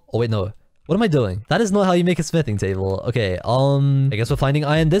now, oh wait, no. What am I doing? That is not how you make a smithing table. Okay, I guess we're finding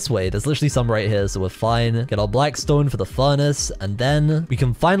iron this way. There's literally some right here, so we're fine. Get our black stone for the furnace, and then we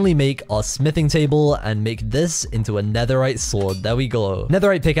can finally make our smithing table and make this into a netherite sword. There we go.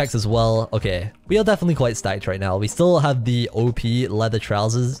 Netherite pickaxe as well. Okay, we are definitely quite stacked right now. We still have the OP leather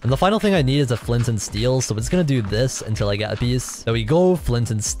trousers, and the final thing I need is a flint and steel, so we're just gonna do this until I get a piece. There we go,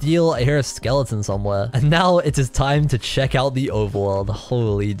 flint and steel. I hear a skeleton somewhere. And now it is time to check out the overworld.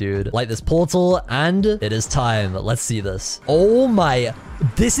 Holy dude. Light this portal, and it is time. Let's see this. Oh my...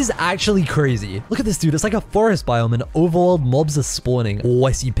 This is actually crazy. Look at this, dude. It's like a forest biome and overworld mobs are spawning. Oh,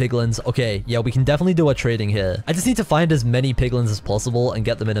 I see piglins. Okay, yeah, we can definitely do our trading here. I just need to find as many piglins as possible and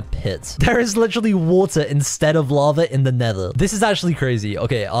get them in a pit. There is literally water instead of lava in the nether. This is actually crazy.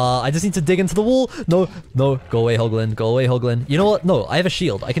 Okay, I just need to dig into the wall. No, no. Go away, Hoglin. Go away, Hoglin. You know what? No, I have a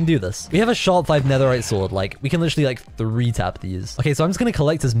shield. I can do this. We have a sharp 5 netherite sword. Like, we can literally, like, 3-tap these. Okay, so I'm just gonna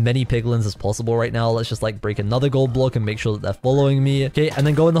collect as many piglins as possible right now. Let's just, like, break another gold block and make sure that they're following me. Okay, and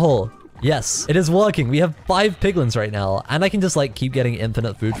then go in the hole. Yes, it is working. We have 5 piglins right now, and I can just like keep getting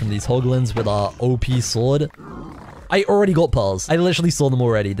infinite food from these hoglins with our OP sword. I already got pearls. I literally saw them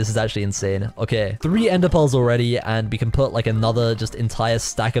already. This is actually insane. Okay, 3 ender pearls already, and we can put like another just entire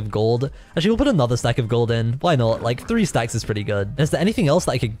stack of gold. Actually, we'll put another stack of gold in. Why not? Like 3 stacks is pretty good. Is there anything else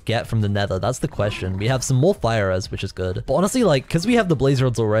that I could get from the nether? That's the question. We have some more fire res, which is good. But honestly, like, because we have the blaze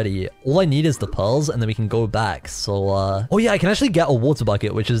rods already, all I need is the pearls, and then we can go back. So, oh yeah, I can actually get a water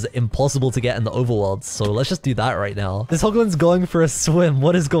bucket, which is impossible to get in the overworld. So let's just do that right now. This hoglin's going for a swim.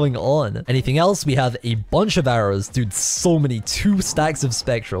 What is going on? Anything else? We have a bunch of arrows. Dude, so many. 2 stacks of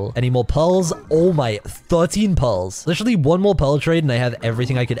spectral. Any more pearls? Oh my, 13 pearls. Literally 1 more pearl trade and I have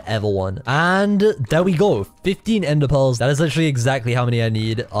everything I could ever want. And there we go. 15 ender pearls. That is literally exactly how many I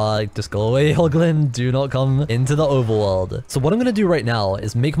need. Just go away, Hoglin. Do not come into the overworld. So what I'm gonna do right now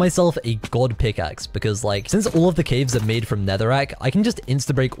is make myself a god pickaxe, because like, since all of the caves are made from netherrack, I can just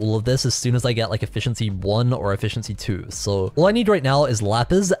insta-break all of this as soon as I get like efficiency 1 or efficiency 2. So all I need right now is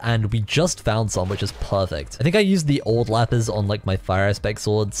lapis, and we just found some, which is perfect. I think I used the old lapis on like my fire aspect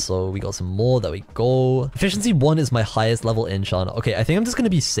sword, so we got some more. There we go. Efficiency 1 is my highest level enchant. Okay, I think I'm just gonna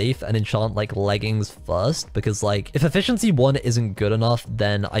be safe and enchant like leggings first, because like if efficiency 1 isn't good enough,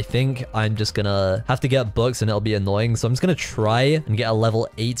 then I think I'm just gonna have to get books and it'll be annoying. So I'm just gonna try and get a level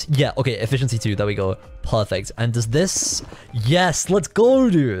 8. Yeah, okay, efficiency 2. There we go. Perfect. And does this... Yes, let's go,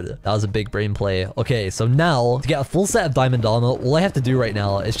 dude. That was a big brain play. Okay, so now to get a full set of diamond armor, all I have to do right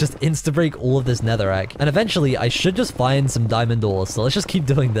now is just insta-break all of this netherrack. And eventually, I should just find some diamond ore. So let's just keep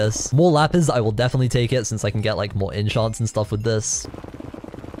doing this. More lapis, I will definitely take it, since I can get like more enchants and stuff with this.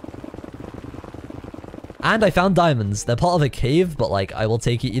 And I found diamonds. They're part of a cave, but like, I will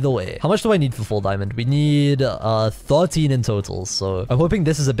take it either way. How much do I need for full diamond? We need 13 in total. So I'm hoping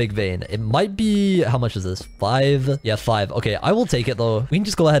this is a big vein. It might be, how much is this? 5? Yeah, 5. Okay, I will take it though. We can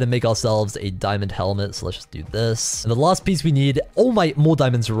just go ahead and make ourselves a diamond helmet. So let's just do this. And the last piece we need, oh my, more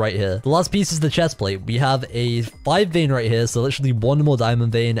diamonds right here. The last piece is the chest plate. We have a 5 vein right here. So literally 1 more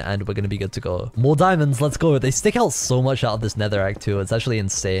diamond vein and we're going to be good to go. More diamonds. Let's go. They stick out so much out of this netherrack too. It's actually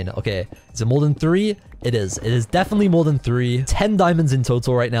insane. Okay, is it more than 3? It is. It is definitely more than 3. 10 diamonds in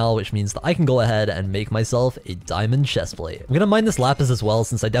total right now, which means that I can go ahead and make myself a diamond chestplate. I'm going to mine this lapis as well,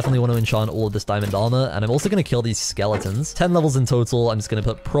 since I definitely want to enchant all of this diamond armor. And I'm also going to kill these skeletons. 10 levels in total. I'm just going to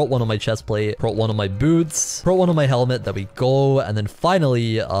put prot 1 on my chestplate, prot 1 on my boots, prot 1 on my helmet. There we go. And then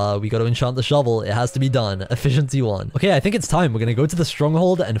finally, we got to enchant the shovel. It has to be done. Efficiency 1. Okay, I think it's time. We're going to go to the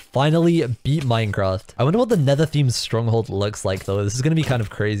stronghold and finally beat Minecraft. I wonder what the nether themed stronghold looks like, though. This is going to be kind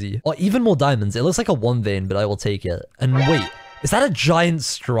of crazy. Or even more diamonds. It looks like a 1 vein, but I will take it. And wait, is that a giant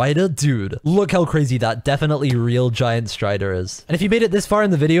strider? Dude, look how crazy that definitely real giant strider is. And if you made it this far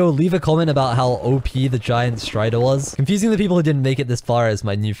in the video, leave a comment about how OP the giant strider was. Confusing the people who didn't make it this far is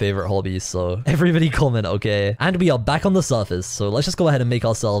my new favorite hobby, so everybody comment, okay? And we are back on the surface, so let's just go ahead and make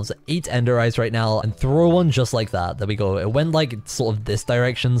ourselves 8 ender eyes right now and throw one just like that. There we go. It went like sort of this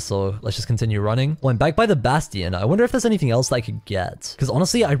direction, so let's just continue running. Well, I'm back by the bastion. I wonder if there's anything else that I could get, because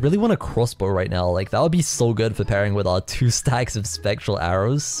honestly, I really want a crossbow right now. Like, that would be so good for pairing with our 2 stacks of spectral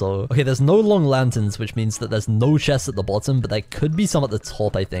arrows. So okay, there's no long lanterns, which means that there's no chests at the bottom, but there could be some at the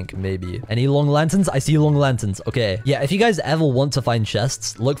top, I think. Maybe any long lanterns? I see long lanterns. Okay, yeah, if you guys ever want to find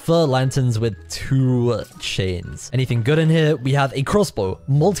chests, look for lanterns with 2 chains. Anything good in here? We have a crossbow,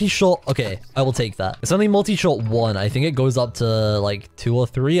 multi-shot. Okay, I will take that. It's only multi-shot 1. I think it goes up to like 2 or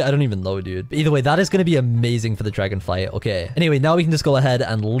 3. I don't even know, dude. But either way, that is going to be amazing for the dragon fight. Okay, anyway, now we can just go ahead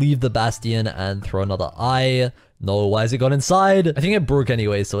and leave the bastion and throw another eye. No, why has it gone inside? I think it broke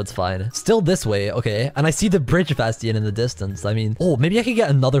anyway, so it's fine. Still this way, okay. And I see the bridge bastion in the distance. I mean, oh, maybe I could get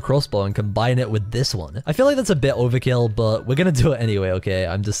another crossbow and combine it with this one. I feel like that's a bit overkill, but we're gonna do it anyway, okay?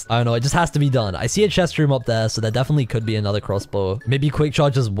 I don't know, it just has to be done. I see a chest room up there, so there definitely could be another crossbow. Maybe quick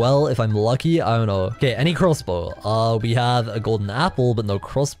charge as well, if I'm lucky. I don't know. Okay, any crossbow. We have a golden apple, but no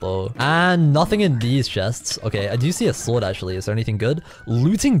crossbow. And nothing in these chests. Okay, I do see a sword, actually. Is there anything good?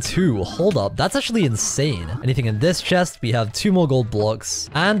 Looting 2. Hold up, that's actually insane. Anything in this chest? We have 2 more gold blocks.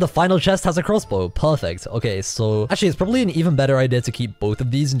 And the final chest has a crossbow. Perfect. Okay, so actually, it's probably an even better idea to keep both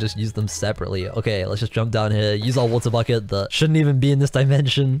of these and just use them separately. Okay, let's just jump down here, use our water bucket that shouldn't even be in this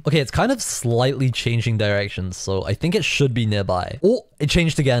dimension. Okay, it's kind of slightly changing directions, so I think it should be nearby. Oh, it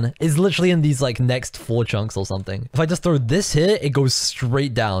changed again. It's literally in these like next 4 chunks or something. If I just throw this here, it goes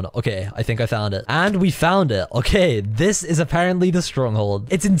straight down. Okay, I think I found it. And we found it. Okay, this is apparently the stronghold.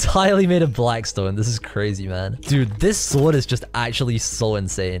 It's entirely made of blackstone. This is crazy, man. Dude, this sword is just actually so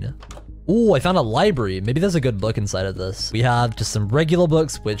insane. Oh, I found a library. Maybe there's a good book inside of this. We have just some regular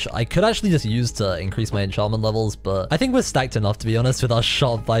books, which I could actually just use to increase my enchantment levels, but I think we're stacked enough, to be honest, with our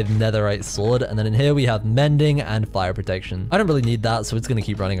sharp 5 netherite sword. And then in here, we have mending and fire protection. I don't really need that, so it's going to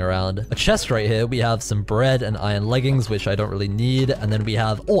keep running around. A chest right here. We have some bread and iron leggings, which I don't really need. And then we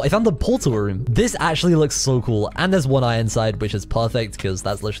have... Oh, I found the portal room. This actually looks so cool. And there's 1 iron side, which is perfect, because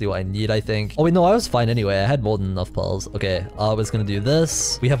that's literally what I need, I think. Oh, wait, no, I was fine anyway. I had more than enough pearls. Okay, I was going to do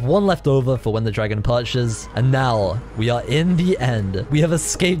this. We have 1 left over for when the dragon perches, and now we are in the end. We have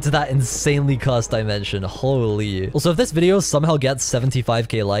escaped that insanely cursed dimension. Holy. Also, if this video somehow gets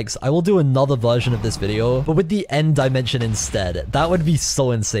 75k likes, I will do another version of this video, but with the end dimension instead. That would be so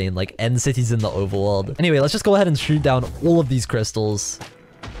insane, like end cities in the overworld. Anyway, let's just go ahead and shoot down all of these crystals.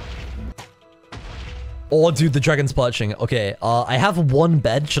 Oh, dude, the dragon's perching. Okay, I have 1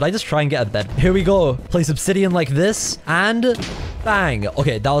 bed. Should I just try and get a bed? Here we go. Place obsidian like this, and bang.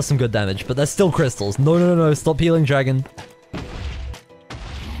 Okay, that was some good damage, but there's still crystals. No, no, no, no. Stop healing, dragon.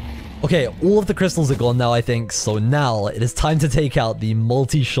 Okay, all of the crystals are gone now, I think. So now it is time to take out the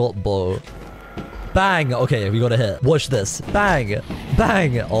multi-shot bow. Bang. Okay, we got a hit. Watch this. Bang.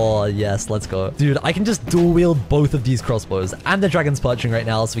 Bang. Oh, yes. Let's go. Dude, I can just dual wield both of these crossbows. And the dragon's perching right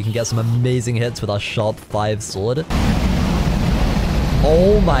now, so we can get some amazing hits with our sharp 5 sword.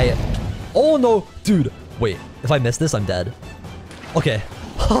 Oh, my. Oh, no. Dude, wait. If I miss this, I'm dead. Okay.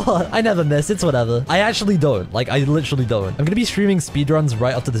 I never miss. It's whatever. I actually don't. Like, I literally don't. I'm gonna be streaming speedruns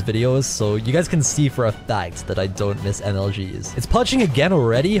right after this video, so you guys can see for a fact that I don't miss MLGs. It's perching again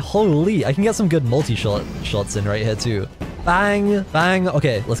already? Holy, I can get some good multi-shot shots in right here too. Bang, bang.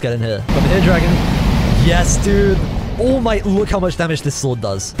 Okay, let's get in here. Come here, dragon. Yes, dude. Oh my, look how much damage this sword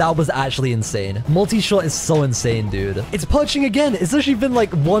does. That was actually insane. Multi-shot is so insane, dude. It's perching again. It's literally been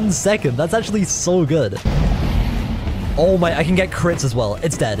like 1 second. That's actually so good. Oh my, I can get crits as well.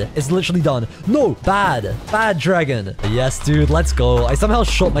 It's dead. It's literally done. No, bad. Bad dragon. Yes, dude, let's go. I somehow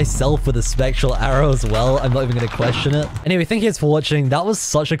shot myself with a spectral arrow as well. I'm not even going to question it. Anyway, thank you guys for watching. That was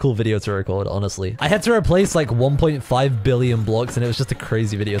such a cool video to record, honestly. I had to replace like 1.5 billion blocks, and it was just a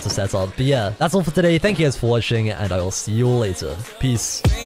crazy video to set up. But yeah, that's all for today. Thank you guys for watching, and I will see you all later. Peace.